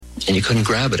and you couldn't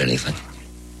grab at anything.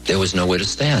 There was nowhere to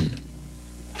stand,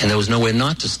 and there was nowhere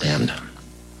not to stand.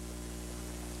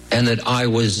 And that I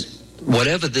was,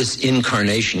 whatever this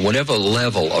incarnation, whatever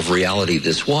level of reality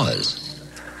this was,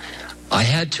 I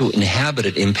had to inhabit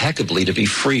it impeccably to be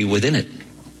free within it.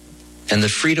 And the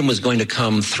freedom was going to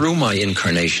come through my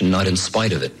incarnation, not in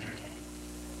spite of it.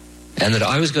 And that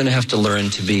I was going to have to learn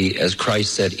to be, as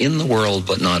Christ said, in the world,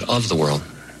 but not of the world.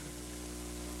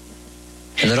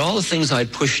 And that all the things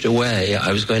I'd pushed away,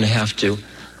 I was going to have to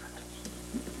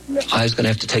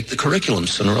take the curriculum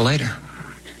sooner or later.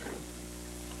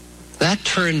 That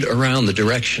turned around the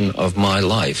direction of my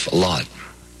life a lot.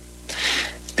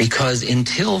 Because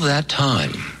until that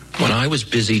time, when I was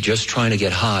busy just trying to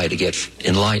get high to get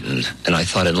enlightened, and I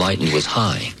thought enlightened was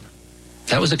high,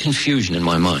 that was a confusion in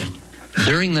my mind.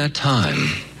 During that time,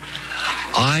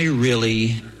 I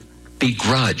really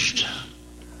begrudged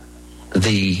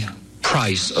the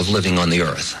price of living on the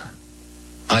earth.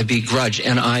 I begrudged,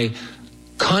 and I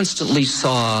constantly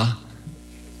saw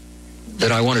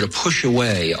that I wanted to push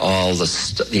away all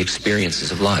the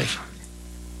experiences of life.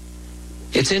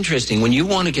 It's interesting, when you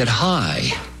want to get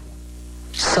high,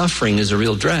 suffering is a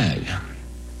real drag,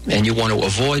 and you want to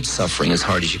avoid suffering as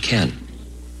hard as you can.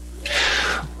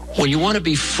 When you want to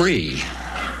be free,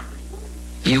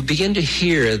 you begin to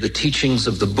hear the teachings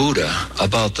of the Buddha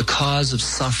about the cause of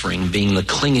suffering being the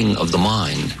clinging of the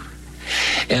mind.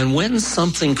 And when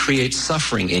something creates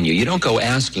suffering in you, you don't go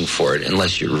asking for it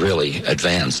unless you're really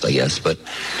advanced, I guess. But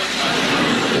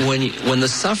when the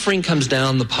suffering comes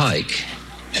down the pike,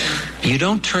 you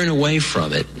don't turn away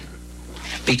from it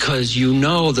because you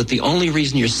know that the only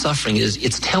reason you're suffering is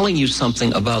it's telling you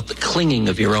something about the clinging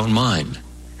of your own mind.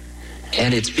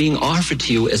 And it's being offered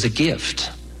to you as a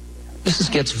gift. This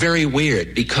gets very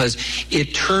weird because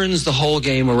it turns the whole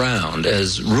game around.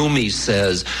 As Rumi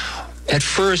says, at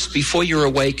first, before you're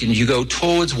awakened, you go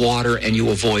towards water and you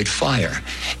avoid fire.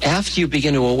 After you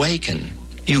begin to awaken,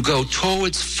 you go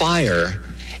towards fire,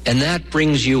 and that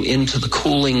brings you into the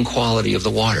cooling quality of the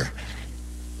water.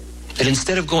 That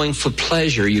instead of going for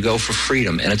pleasure, you go for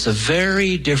freedom. And it's a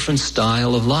very different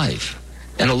style of life.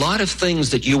 And a lot of things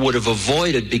that you would have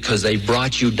avoided because they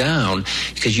brought you down,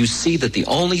 because you see that the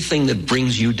only thing that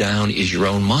brings you down is your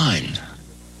own mind.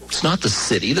 It's not the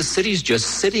city. The city's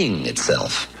just sitting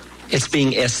itself. It's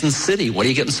being essence city. What are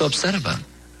you getting so upset about?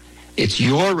 It's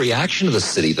your reaction to the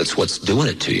city that's what's doing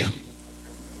it to you.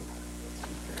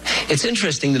 It's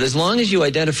interesting that as long as you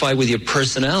identify with your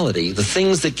personality, the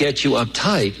things that get you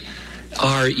uptight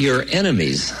are your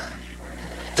enemies.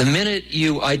 The minute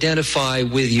you identify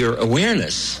with your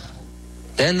awareness,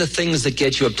 then the things that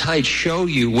get you uptight show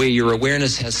you where your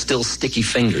awareness has still sticky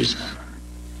fingers.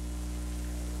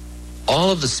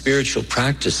 All of the spiritual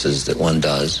practices that one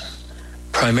does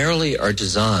primarily are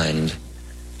designed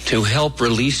to help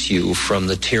release you from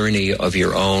the tyranny of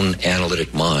your own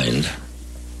analytic mind.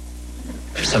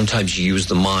 Sometimes you use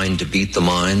the mind to beat the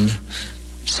mind.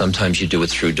 Sometimes you do it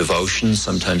through devotion.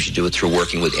 Sometimes you do it through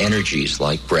working with energies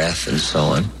like breath and so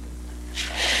on.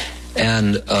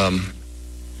 And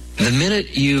the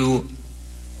minute you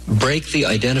break the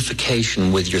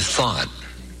identification with your thought,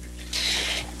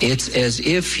 it's as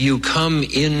if you come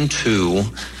into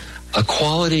a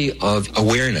quality of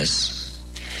awareness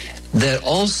that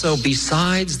also,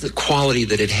 besides the quality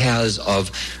that it has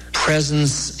of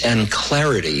presence and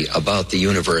clarity about the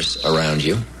universe around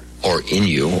you, or in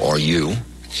you, or you,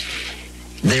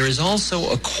 there is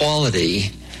also a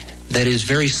quality that is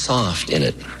very soft in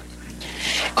it.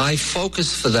 I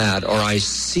focus for that, or I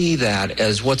see that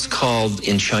as what's called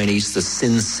in Chinese the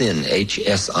sin-sin,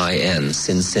 H-S-I-N,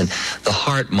 sin-sin, the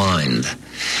heart-mind.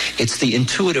 It's the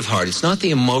intuitive heart. It's not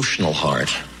the emotional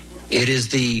heart. It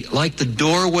is like the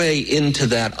doorway into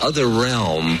that other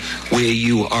realm where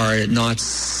you are not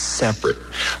separate.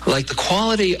 Like the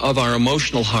quality of our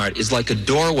emotional heart is like a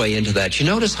doorway into that. You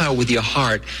notice how with your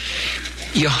heart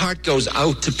goes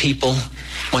out to people.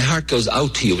 My heart goes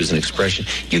out to you is an expression.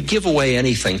 You give away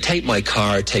anything. Take my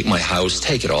car, take my house,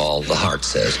 take it all, the heart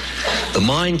says. The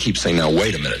mind keeps saying, now,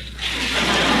 wait a minute.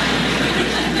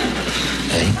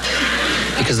 Okay?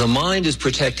 Because the mind is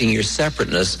protecting your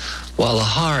separateness while the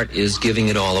heart is giving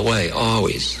it all away,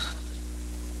 always.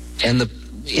 And the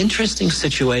interesting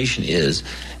situation is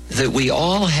that we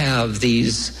all have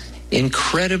these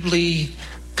incredibly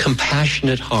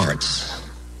compassionate hearts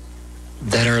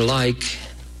that are like,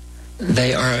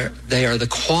 they are the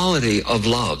quality of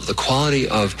love, the quality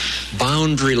of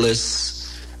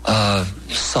boundaryless,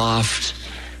 soft,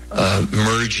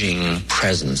 merging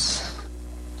presence.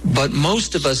 But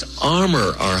most of us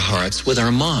armor our hearts with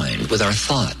our mind, with our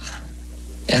thought.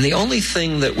 And the only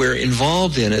thing that we're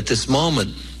involved in at this moment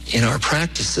in our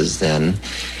practices then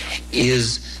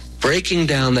is breaking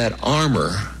down that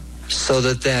armor so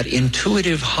that that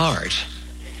intuitive heart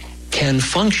can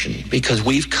function, because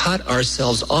we've cut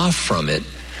ourselves off from it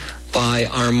by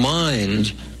our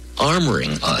mind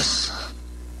armoring us.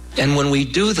 And when we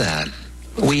do that,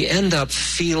 we end up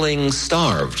feeling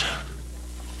starved,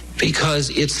 because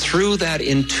it's through that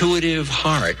intuitive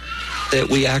heart that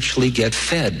we actually get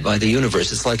fed by the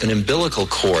universe. It's like an umbilical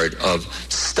cord of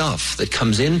stuff that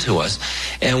comes into us.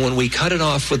 And when we cut it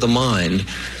off with the mind,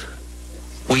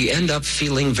 we end up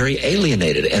feeling very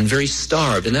alienated and very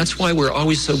starved. And that's why we're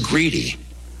always so greedy.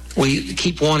 We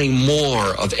keep wanting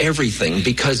more of everything,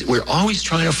 because we're always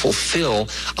trying to fulfill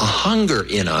a hunger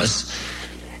in us.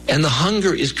 And the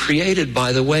hunger is created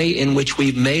by the way in which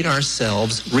we've made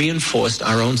ourselves, reinforced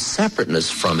our own separateness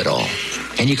from it all.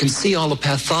 And you can see all the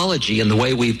pathology in the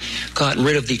way we've gotten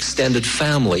rid of the extended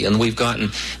family, and we've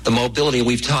gotten the mobility.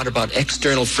 We've taught about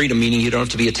external freedom, meaning you don't have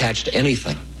to be attached to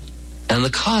anything. And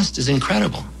the cost is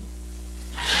incredible.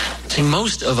 See,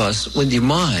 most of us, with your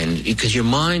mind, because your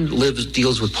mind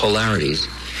deals with polarities,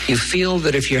 you feel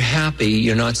that if you're happy,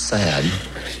 you're not sad.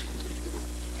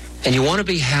 And you want to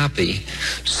be happy,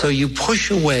 so you push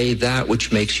away that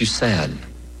which makes you sad.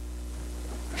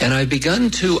 And I've begun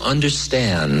to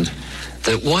understand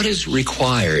that what is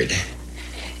required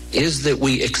is that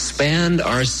we expand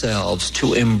ourselves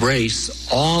to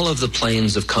embrace all of the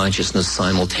planes of consciousness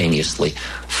simultaneously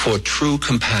for true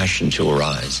compassion to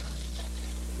arise.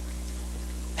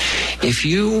 If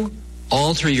you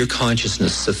alter your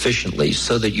consciousness sufficiently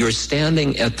so that you're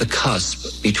standing at the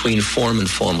cusp between form and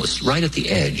formless, right at the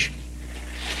edge,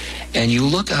 and you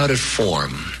look out at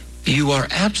form, you are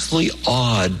absolutely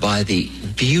awed by the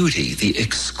beauty, the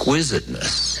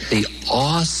exquisiteness, the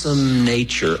awesome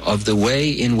nature of the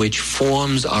way in which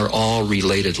forms are all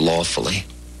related lawfully.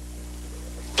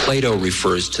 Plato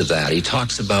refers to that. He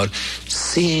talks about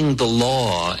seeing the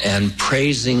law and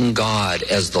praising God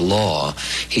as the law.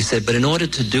 He said, but in order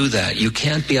to do that, you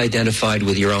can't be identified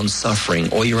with your own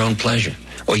suffering or your own pleasure,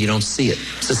 or you don't see it.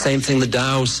 It's the same thing the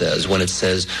Tao says when it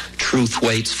says, truth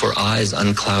waits for eyes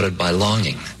unclouded by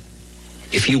longing.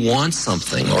 If you want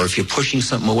something, or if you're pushing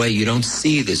something away, you don't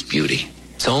see this beauty.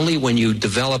 It's only when you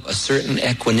develop a certain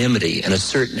equanimity and a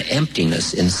certain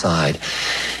emptiness inside,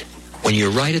 when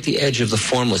you're right at the edge of the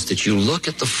formless, that you look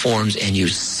at the forms and you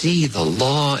see the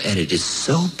law, and it is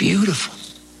so beautiful.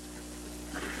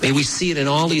 I mean, we see it in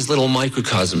all these little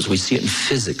microcosms. We see it in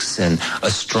physics and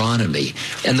astronomy,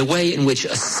 and the way in which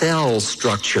a cell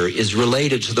structure is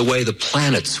related to the way the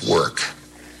planets work,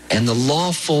 and the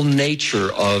lawful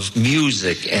nature of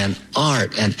music and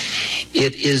art. And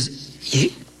it is...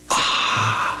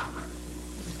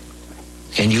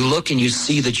 And you look and you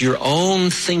see that your own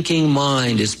thinking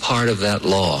mind is part of that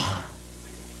law.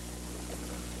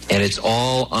 And it's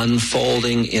all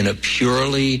unfolding in a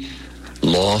purely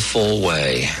lawful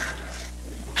way.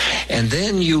 And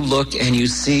then you look and you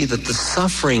see that the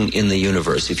suffering in the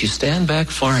universe, if you stand back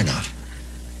far enough,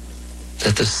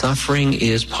 that the suffering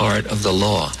is part of the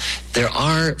law. There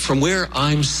are, from where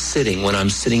I'm sitting, when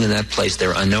I'm sitting in that place,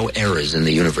 there are no errors in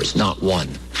the universe, not one.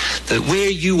 That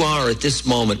where you are at this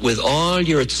moment, with all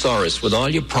your tsaris, with all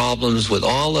your problems, with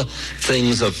all the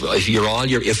things of all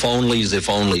your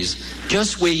if-onlys,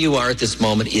 just where you are at this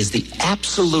moment is the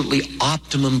absolutely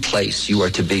optimum place you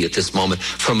are to be at this moment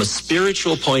from a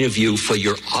spiritual point of view for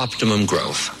your optimum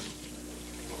growth.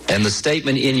 And the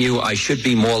statement in you, I should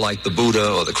be more like the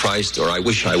Buddha or the Christ, or I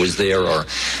wish I was there, or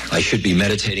I should be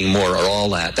meditating more, or all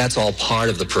that, that's all part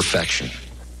of the perfection.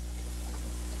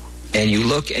 And you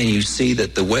look and you see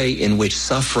that the way in which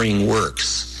suffering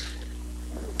works,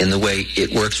 in the way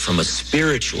it works from a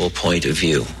spiritual point of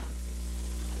view.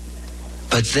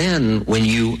 But then when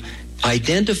you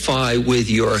identify with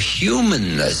your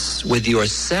humanness, with your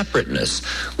separateness,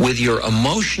 with your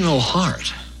emotional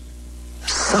heart,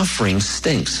 suffering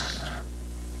stinks.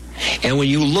 And when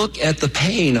you look at the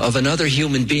pain of another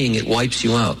human being, it wipes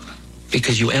you out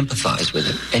because you empathize with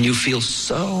it and you feel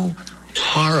so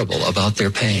horrible about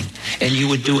their pain, and you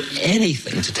would do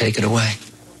anything to take it away.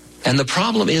 And the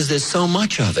problem is there's so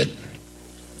much of it.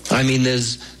 I mean,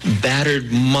 there's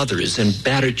battered mothers and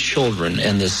battered children,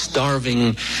 and there's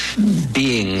starving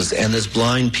beings, and there's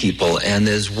blind people, and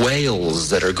there's whales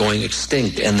that are going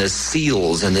extinct, and there's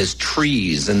seals, and there's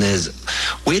trees, and there's...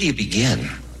 Where do you begin?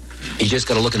 You just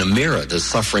got to look in a mirror. There's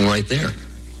suffering right there.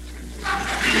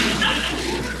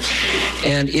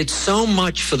 And it's so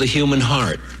much for the human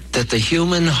heart, that the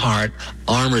human heart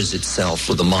armors itself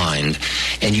with the mind,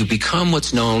 and you become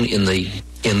what's known in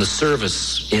the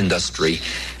service industry,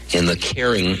 in the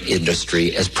caring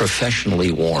industry, as professionally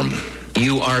warm.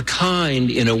 You are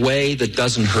kind in a way that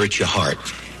doesn't hurt your heart.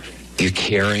 You're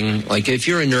caring. Like if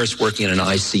you're a nurse working in an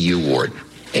ICU ward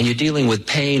and you're dealing with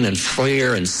pain and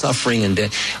fear and suffering and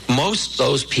death, most of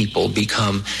those people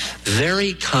become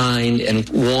very kind and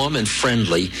warm and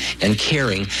friendly and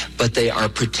caring, but they are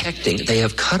protecting. They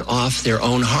have cut off their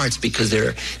own hearts because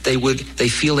they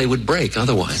feel they would break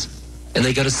otherwise. And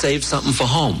they got to save something for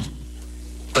home.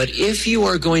 But if you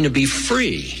are going to be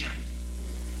free,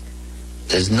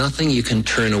 there's nothing you can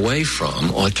turn away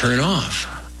from or turn off.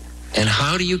 And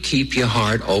how do you keep your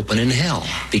heart open in hell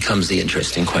becomes the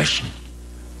interesting question.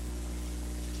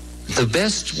 The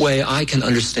best way I can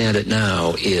understand it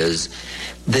now is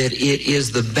that it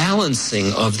is the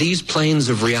balancing of these planes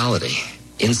of reality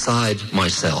inside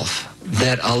myself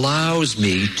that allows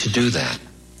me to do that.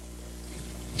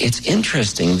 It's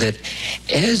interesting that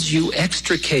as you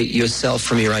extricate yourself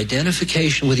from your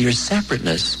identification with your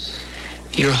separateness,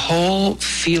 your whole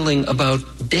feeling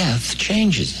about death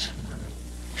changes.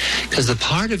 Because the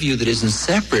part of you that isn't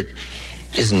separate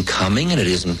isn't coming and it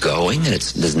isn't going and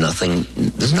there's no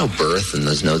birth and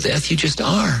there's no death, you just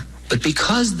are. But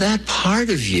because that part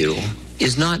of you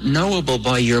is not knowable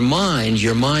by your mind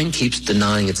keeps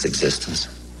denying its existence.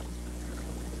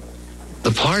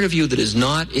 The part of you that is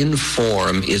not in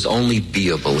form is only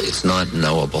beable, it's not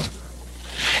knowable.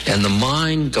 And the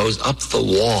mind goes up the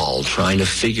wall trying to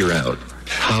figure out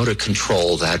how to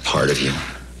control that part of you.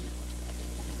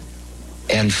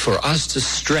 And for us to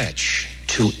stretch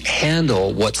to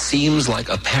handle what seems like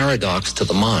a paradox to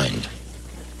the mind,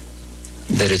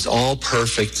 that it's all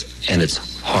perfect and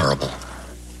it's horrible.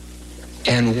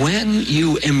 And when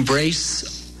you embrace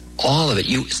all of it,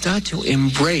 you start to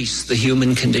embrace the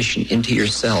human condition into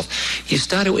yourself. You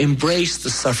start to embrace the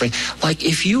suffering. Like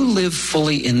if you live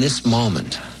fully in this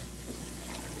moment,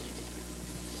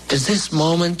 does this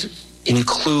moment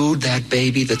include that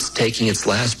baby that's taking its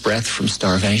last breath from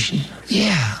starvation?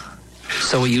 Yeah.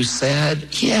 So are you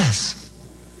sad? Yes.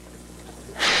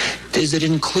 Does it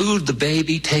include the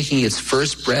baby taking its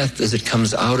first breath as it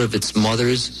comes out of its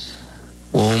mother's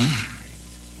womb?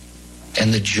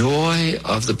 And the joy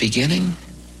of the beginning?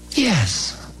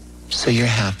 Yes. So you're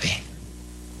happy.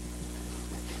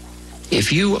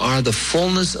 If you are the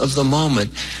fullness of the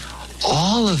moment,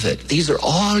 all of it, these are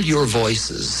all your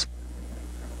voices.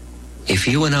 If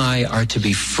you and I are to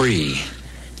be free,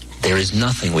 there is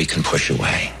nothing we can push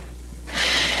away.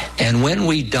 And when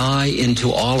we die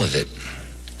into all of it,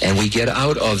 and we get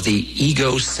out of the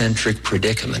egocentric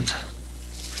predicament,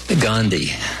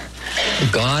 Gandhi,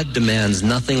 God demands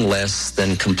nothing less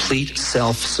than complete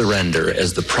self-surrender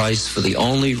as the price for the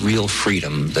only real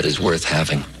freedom that is worth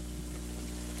having.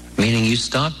 Meaning you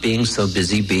stop being so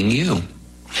busy being you.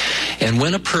 And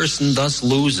when a person thus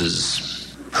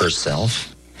loses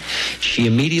herself, she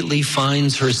immediately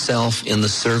finds herself in the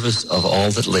service of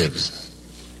all that lives.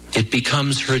 It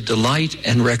becomes her delight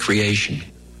and recreation.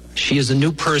 She is a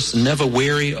new person, never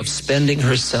weary of spending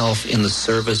herself in the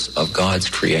service of God's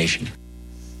creation.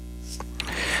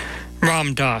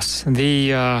 Ram Dass,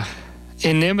 the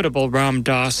inimitable Ram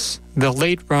Dass, the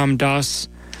late Ram Dass,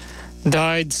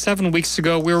 died 7 weeks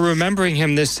ago. We're remembering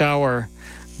him this hour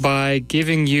by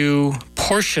giving you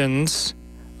portions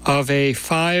of a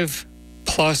 5+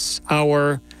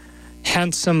 hour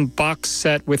handsome box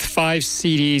set with 5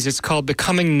 CDs. It's called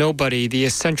Becoming Nobody, the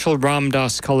Essential Ram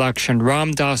Dass Collection.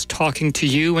 Ram Dass talking to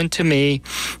you and to me,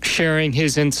 sharing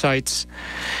his insights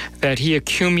that he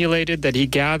accumulated, that he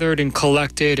gathered and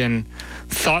collected and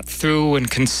thought through and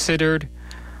considered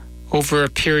over a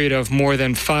period of more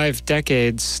than 5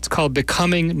 decades. It's called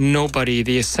Becoming Nobody,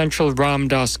 the Essential Ram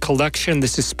Dass Collection.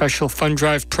 This is special fund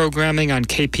drive programming on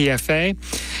KPFA.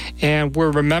 And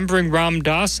we're remembering Ram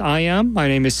Dass. I am. My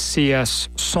name is C.S.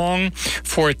 Song.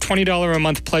 For a $20 a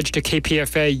month pledge to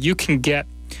KPFA, you can get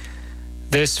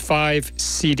this 5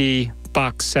 CD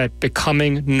box set,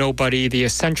 Becoming Nobody, the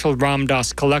Essential Ram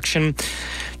Dass Collection.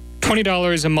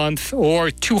 $20 a month or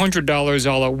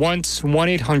 $200 all at once.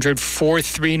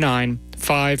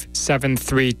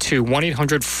 1-800-439-5732.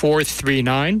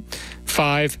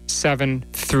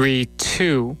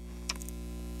 1-800-439-5732.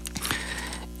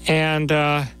 And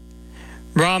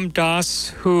Ram Dass,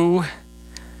 who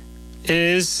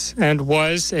is and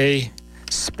was a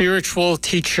spiritual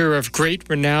teacher of great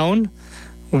renown,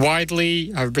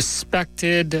 widely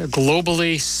respected,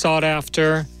 globally sought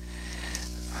after,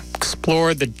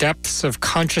 explored the depths of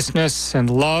consciousness and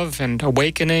love and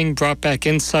awakening, brought back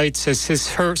insights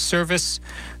as her service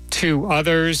to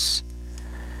others.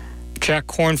 Jack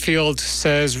Kornfield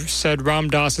said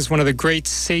Ram Dass is one of the great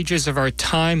sages of our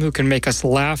time who can make us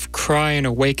laugh, cry, and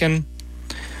awaken.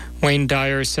 Wayne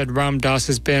Dyer said, Ram Dass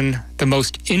has been the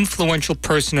most influential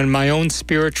person in my own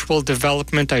spiritual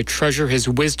development. I treasure his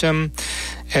wisdom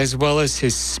as well as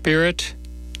his spirit.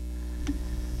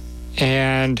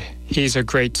 And he's a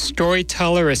great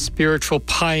storyteller, a spiritual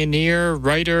pioneer,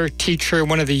 writer, teacher,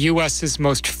 one of the U.S.'s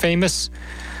most famous,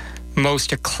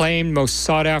 most acclaimed, most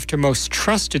sought after, most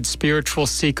trusted spiritual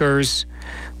seekers.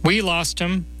 We lost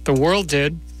him. The world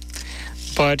did.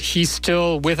 But he's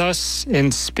still with us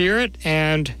in spirit,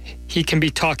 and he can be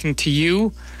talking to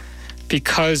you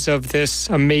because of this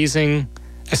amazing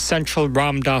essential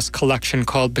Ram Dass collection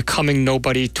called Becoming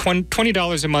Nobody.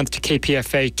 $20 a month to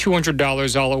KPFA,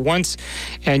 $200 all at once,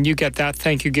 and you get that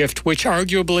thank you gift, which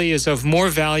arguably is of more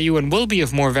value and will be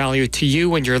of more value to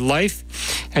you and your life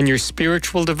and your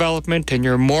spiritual development and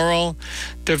your moral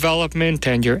development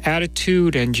and your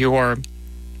attitude and your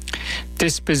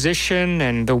disposition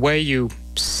and the way you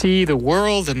see the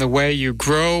world and the way you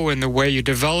grow and the way you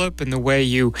develop and the way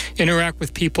you interact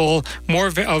with people, more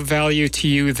of value to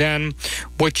you than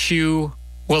what you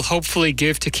will hopefully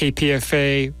give to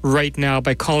KPFA right now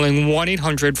by calling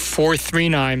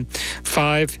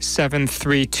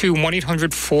 1-800-439-5732,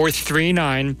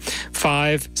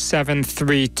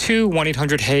 1-800-439-5732,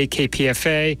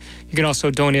 1-800-HEY-KPFA. You can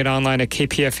also donate online at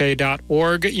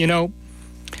kpfa.org. You know,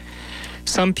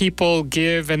 some people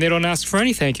give and they don't ask for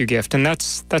any thank you gift, and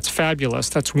that's fabulous.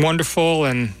 That's wonderful,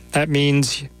 and that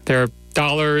means their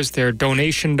dollars, their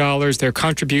donation dollars, their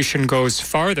contribution goes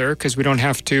farther because we don't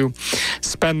have to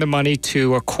spend the money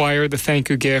to acquire the thank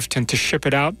you gift and to ship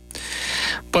it out.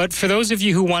 But for those of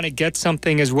you who want to get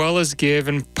something as well as give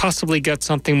and possibly get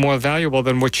something more valuable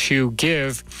than what you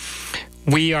give,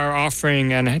 we are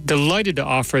offering and delighted to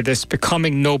offer this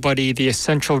Becoming Nobody, the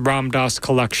Essential Ram Dass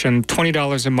Collection,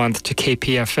 $20 a month to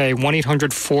KPFA,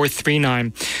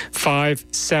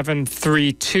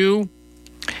 1-800-439-5732.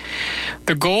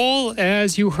 The goal,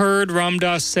 as you heard Ram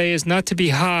Dass say, is not to be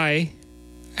high,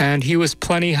 and he was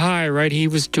plenty high, right? He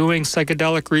was doing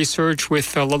psychedelic research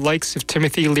with the likes of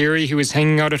Timothy Leary. He was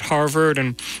hanging out at Harvard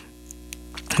and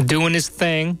doing his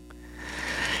thing.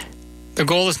 The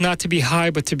goal is not to be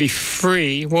high, but to be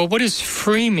free. Well, what does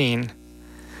free mean?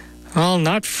 Well,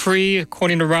 not free,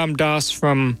 according to Ram Dass,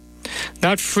 from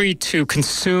not free to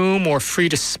consume or free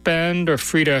to spend or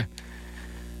free to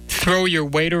throw your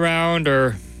weight around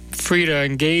or free to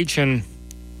engage in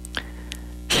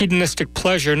hedonistic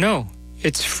pleasure. No,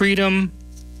 it's freedom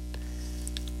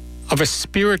of a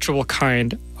spiritual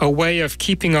kind, a way of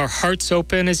keeping our hearts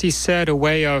open, as he said, a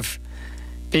way of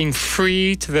being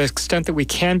free to the extent that we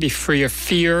can be free of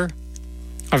fear,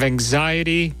 of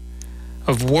anxiety,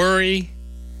 of worry,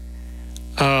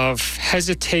 of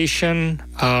hesitation,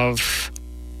 of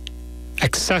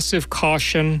excessive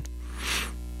caution.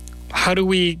 How do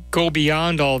we go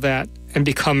beyond all that and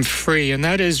become free? And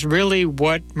that is really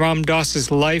what Ram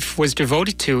Dass's life was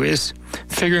devoted to, is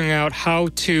figuring out how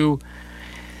to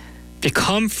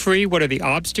become free, what are the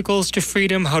obstacles to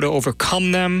freedom, how to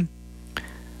overcome them,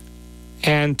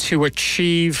 and to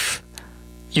achieve,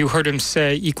 you heard him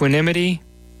say, equanimity,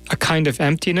 a kind of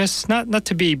emptiness, not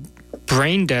to be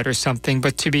brain dead or something,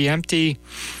 but to be empty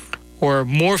or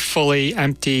more fully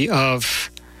empty of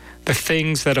the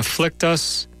things that afflict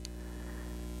us.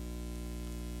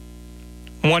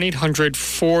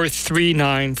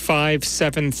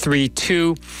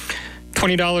 1-800-439-5732,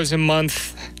 $20 a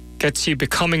month gets you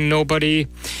Becoming Nobody.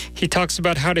 He talks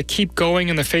about how to keep going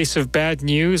in the face of bad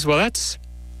news. Well, that's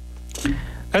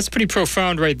pretty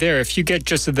profound right there. If you get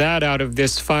just that out of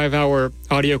this 5-hour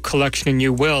audio collection, and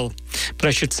you will, but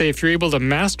I should say if you're able to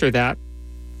master that,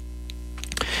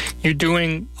 you're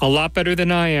doing a lot better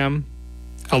than I am,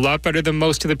 a lot better than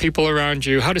most of the people around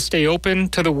you. How to stay open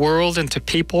to the world and to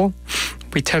people.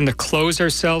 We tend to close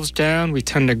ourselves down. We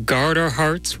tend to guard our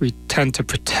hearts. We tend to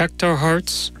protect our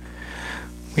hearts.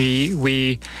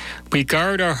 We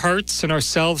guard our hearts and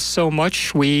ourselves so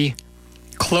much, we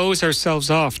close ourselves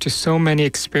off to so many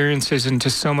experiences and to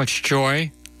so much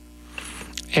joy.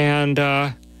 And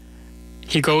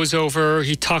he talks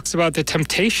about the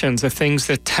temptations, the things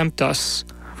that tempt us,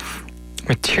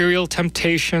 material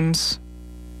temptations,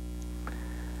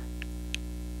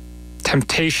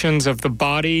 temptations of the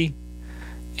body,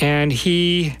 and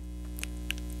he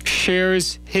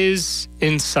shares his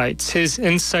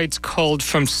insights culled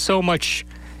from so much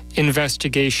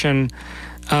investigation,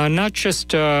 not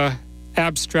just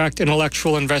abstract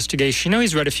intellectual investigation. You know,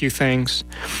 he's read a few things.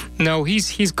 No,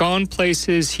 he's gone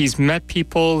places, he's met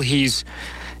people, he's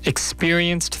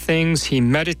experienced things, he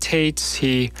meditates,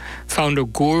 he found a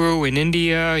guru in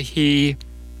India, he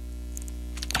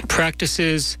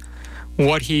practices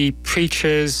what he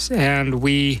preaches, and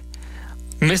we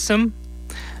miss him.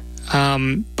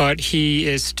 but he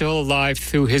is still alive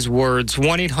through his words.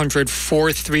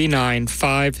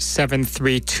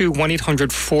 1-800-439-5732.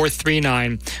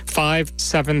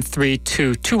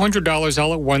 1-800-439-5732. $200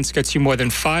 all at once gets you more than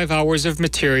 5 hours of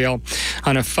material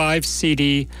on a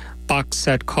 5-CD box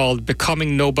set called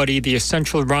Becoming Nobody, the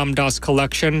Essential Ram Dass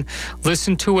Collection.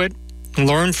 Listen to it,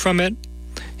 learn from it,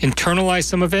 internalize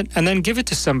some of it, and then give it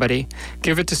to somebody.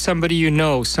 Give it to somebody you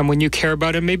know, someone you care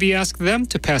about, and maybe ask them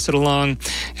to pass it along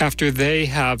after they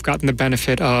have gotten the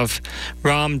benefit of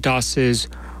Ram Dass's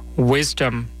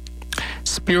wisdom.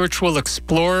 Spiritual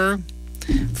explorer,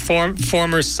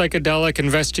 former psychedelic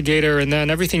investigator, and then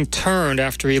everything turned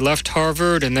after he left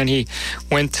Harvard, and then he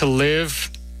went to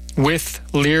live with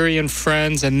Leary and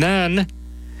friends, and then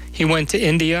he went to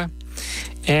India,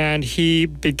 and he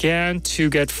began to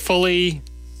get fully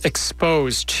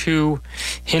exposed to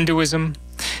Hinduism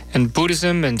and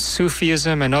Buddhism and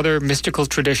Sufism and other mystical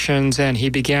traditions, and he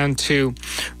began to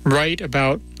write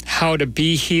about how to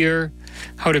be here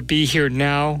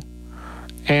now,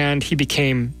 and he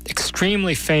became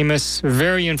extremely famous,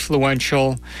 very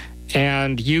influential,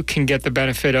 and you can get the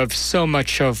benefit of so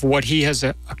much of what he has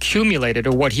accumulated,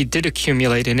 or what he did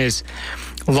accumulate in his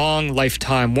long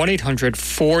lifetime.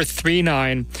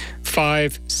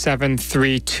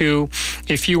 1-800-439-5732.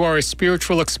 If you are a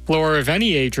spiritual explorer of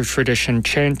any age or tradition,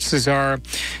 chances are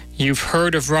you've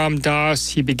heard of Ram Dass.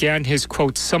 He began his,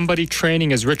 quote, somebody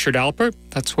training as Richard Alpert.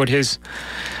 That's what his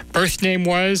birth name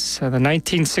was. The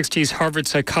 1960s Harvard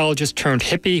psychologist turned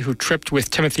hippie who tripped with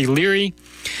Timothy Leary,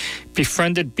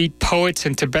 befriended beat poets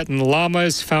and Tibetan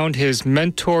lamas, found his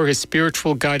mentor, his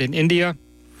spiritual guide in India,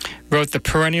 wrote the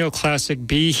perennial classic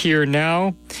Be Here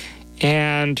Now,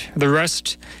 and the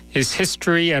rest is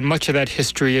history, and much of that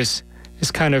history is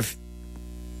kind of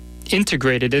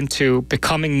integrated into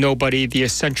Becoming Nobody, the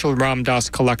Essential Ram Dass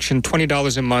Collection,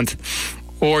 $20 a month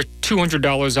or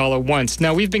 $200 all at once.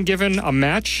 Now, we've been given a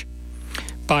match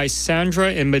by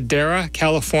Sandra in Madera,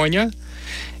 California,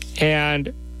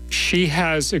 and she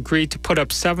has agreed to put up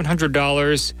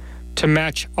 $700 to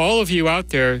match all of you out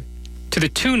there to the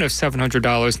tune of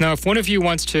 $700. Now, if one of you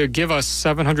wants to give us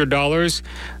 $700,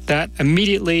 that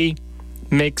immediately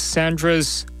makes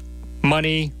Sandra's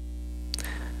money,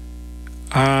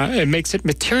 it makes it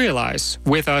materialize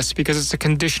with us because it's a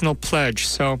conditional pledge.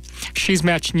 So she's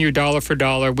matching you dollar for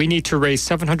dollar. We need to raise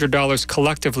 $700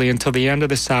 collectively until the end of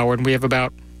this hour, and we have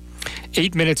about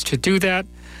 8 minutes to do that.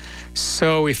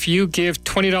 So if you give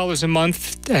 $20 a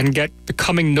month and get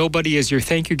Becoming Nobody as your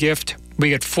thank you gift, we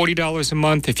get $40 a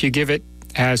month. If you give it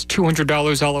as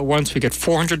 $200 all at once, we get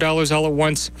 $400 all at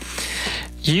once.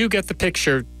 You get the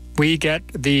picture. We get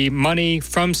the money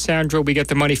from Sandra. We get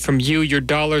the money from you. Your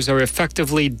dollars are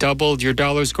effectively doubled. Your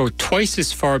dollars go twice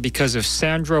as far because of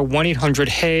Sandra.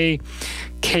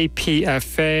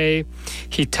 1-800-HEY-KPFA.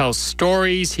 He tells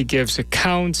stories. He gives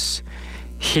accounts.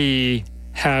 He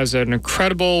has an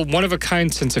incredible,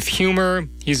 one-of-a-kind sense of humor.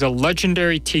 He's a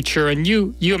legendary teacher, and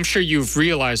you, I'm sure you've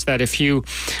realized that if you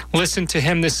listen to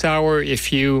him this hour,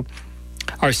 if you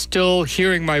are still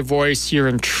hearing my voice, you're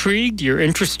intrigued, you're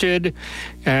interested,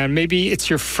 and maybe it's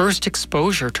your first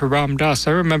exposure to Ram Dass.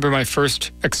 I remember my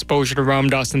first exposure to Ram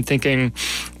Dass and thinking,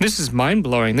 this is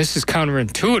mind-blowing, this is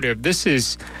counterintuitive, this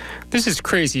is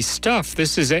crazy stuff. I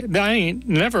ain't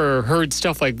never heard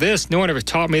stuff like this. No one ever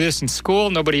taught me this in school.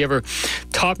 Nobody ever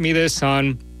taught me this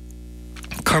on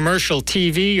commercial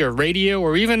TV or radio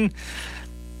or even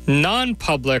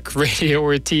non-public radio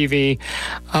or TV.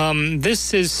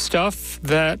 This is stuff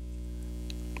that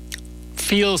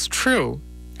feels true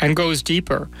and goes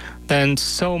deeper than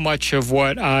so much of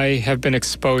what I have been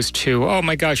exposed to. Oh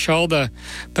my gosh, all the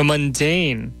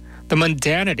mundane, the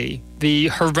mundanity, the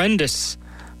horrendous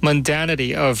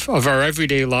mundanity of our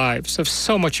everyday lives, of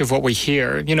so much of what we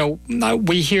hear. You know,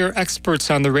 we hear experts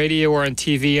on the radio or on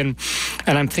TV, and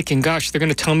I'm thinking, gosh, they're going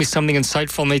to tell me something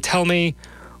insightful, and they tell me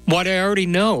what I already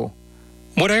know.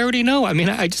 I mean,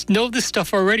 I just know this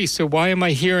stuff already, so why am I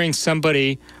hearing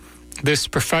somebody, this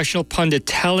professional pundit,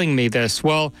 telling me this?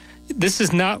 Well, this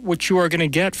is not what you are going to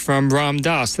get from Ram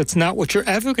Dass. That's not what you're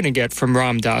ever going to get from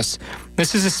Ram Dass.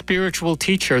 This is a spiritual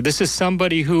teacher. This is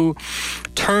somebody who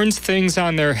turns things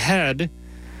on their head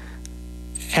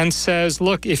and says,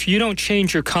 look, if you don't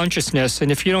change your consciousness,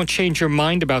 and if you don't change your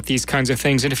mind about these kinds of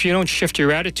things, and if you don't shift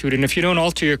your attitude, and if you don't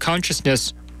alter your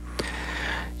consciousness,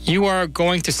 you are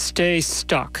going to stay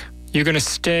stuck. You're going to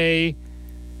stay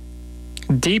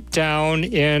deep down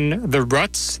in the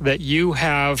ruts that you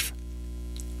have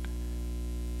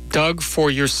dug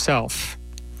for yourself.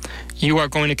 You are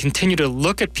going to continue to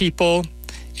look at people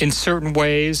in certain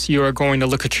ways. You are going to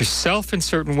look at yourself in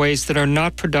certain ways that are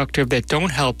not productive, that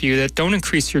don't help you, that don't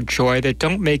increase your joy, that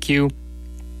don't make you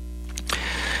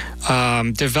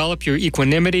develop your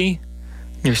equanimity,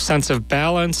 your sense of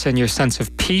balance, and your sense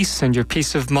of peace, and your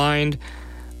peace of mind.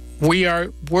 I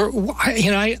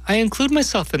include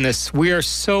myself in this. We are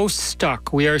so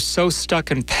stuck. We are so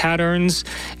stuck in patterns,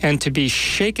 and to be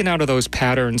shaken out of those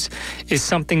patterns is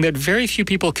something that very few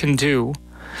people can do.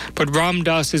 But Ram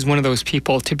Dass is one of those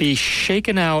people. To be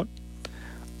shaken out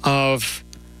of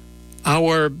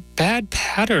our bad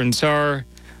patterns, are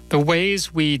the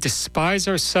ways we despise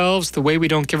ourselves, the way we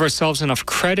don't give ourselves enough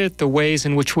credit, the ways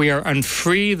in which we are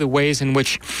unfree, the ways in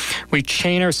which we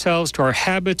chain ourselves to our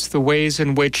habits, the ways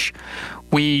in which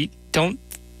we aren't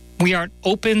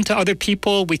open to other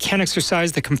people. We can't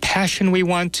exercise the compassion we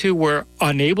want to. We're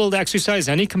unable to exercise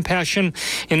any compassion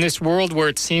in this world where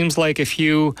it seems like if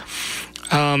you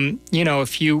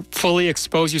fully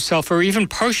expose yourself or even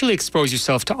partially expose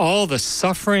yourself to all the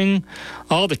suffering,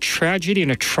 all the tragedy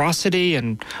and atrocity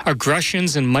and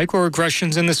aggressions and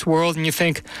microaggressions in this world, and you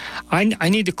think, I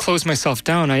need to close myself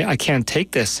down. I can't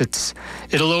take this.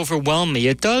 It'll overwhelm me.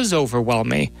 It does overwhelm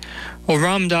me. Well,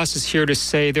 Ram Dass is here to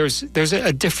say there's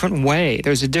a different way.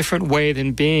 There's a different way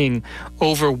than being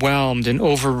overwhelmed and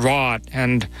overwrought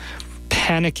and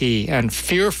panicky and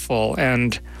fearful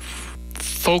and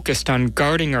focused on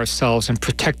guarding ourselves and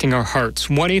protecting our hearts.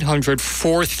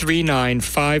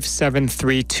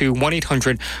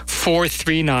 1-800-439-5732.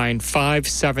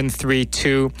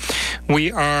 1-800-439-5732.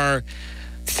 We are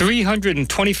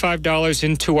 $325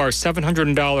 into our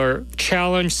 $700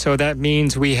 challenge, so that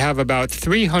means we have about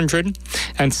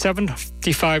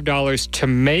 $375 to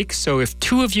make. So if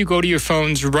two of you go to your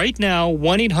phones right now,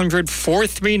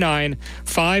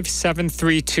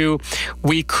 1-800-439-5732,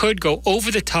 we could go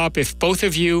over the top if both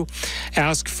of you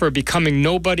ask for Becoming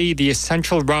Nobody, the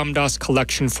Essential Ram Dass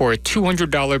Collection, for a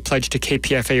 $200 pledge to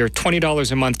KPFA, or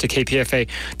 $20 a month to KPFA.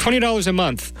 $20 a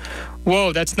month.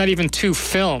 Whoa, that's not even 2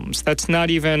 films. That's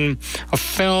not even a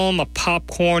film, a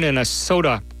popcorn, and a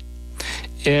soda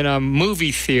in a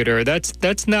movie theater.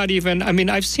 That's not even, I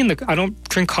don't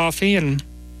drink coffee, and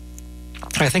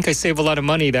I think I save a lot of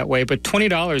money that way, but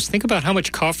 $20, think about how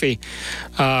much coffee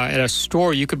at a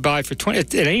store you could buy for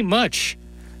 $20. It ain't much.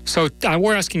 So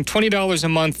we're asking $20 a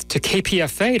month to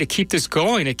KPFA to keep this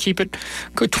going, to keep it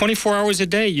good 24 hours a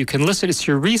day. You can listen. It's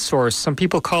your resource. Some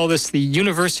people call this the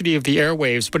University of the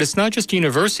Airwaves, but it's not just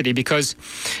university because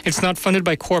it's not funded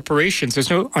by corporations. There's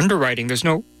no underwriting. There's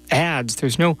no ads.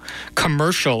 There's no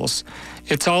commercials.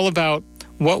 It's all about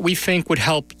what we think would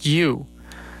help you,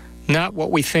 not what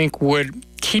we think would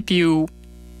keep you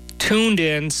tuned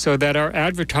in so that our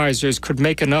advertisers could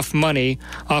make enough money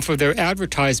off of their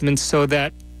advertisements so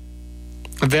that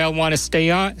they'll want to stay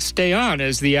on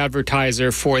as the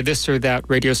advertiser for this or that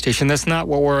radio station. That's not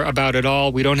what we're about at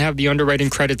all. We don't have the underwriting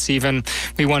credits even.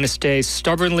 We want to stay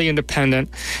stubbornly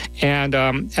independent. And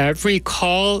every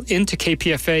call into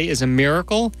KPFA is a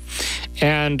miracle.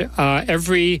 And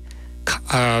every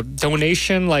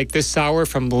donation like this hour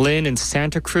from Lynn in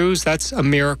Santa Cruz, that's a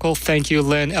miracle. Thank you,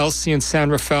 Lynn. Elsie in San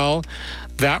Rafael,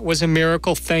 that was a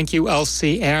miracle. Thank you,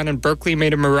 Elsie. Ann in Berkeley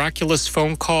made a miraculous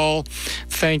phone call.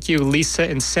 Thank you, Lisa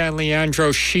in San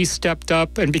Leandro. She stepped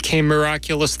up and became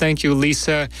miraculous. Thank you,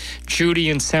 Lisa. Judy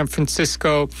in San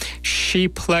Francisco, she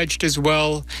pledged as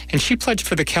well. And she pledged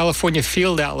for the California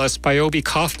Field Atlas by Obie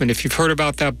Kaufman. If you've heard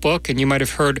about that book, and you might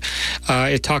have heard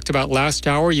it talked about last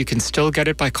hour, you can still get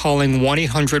it by calling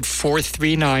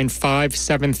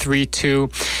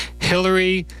 1-800-439-5732.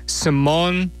 Hillary,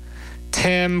 Simone,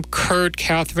 Tim, Kurt,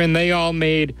 Catherine, they all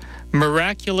made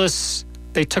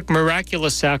they took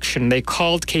miraculous action. They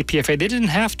called KPFA. They didn't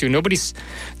have to. Nobody's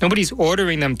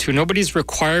ordering them to. Nobody's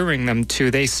requiring them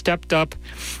to. They stepped up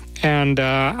and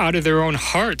out of their own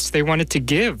hearts, they wanted to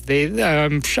give.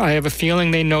 I have a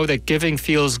feeling they know that giving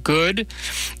feels good,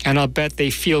 and I'll bet they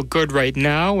feel good right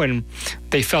now, and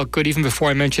they felt good even before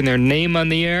I mentioned their name on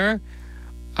the air.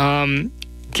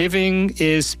 Giving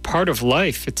is part of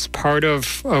life. It's part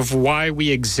of why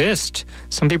we exist.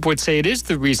 Some people would say it is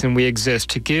the reason we exist,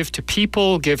 to give to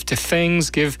people, give to things,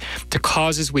 give to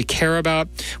causes we care about.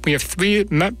 We have 3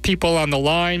 people on the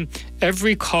line.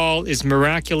 Every call is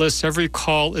miraculous. Every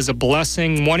call is a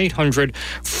blessing.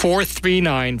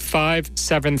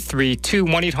 1-800-439-5732.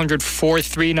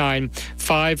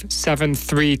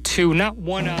 1-800-439-5732. Not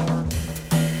 1 hour.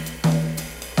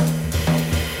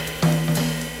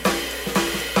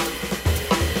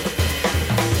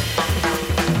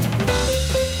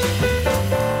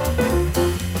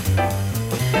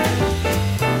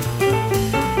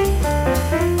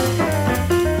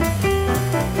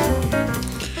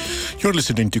 You're You're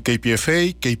listening to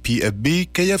KPFA,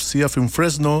 KPFB, KFCF in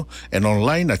Fresno, and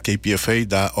online at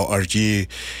kpfa.org.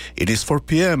 It is 4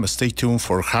 p.m. Stay tuned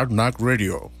for Hard Knock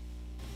Radio.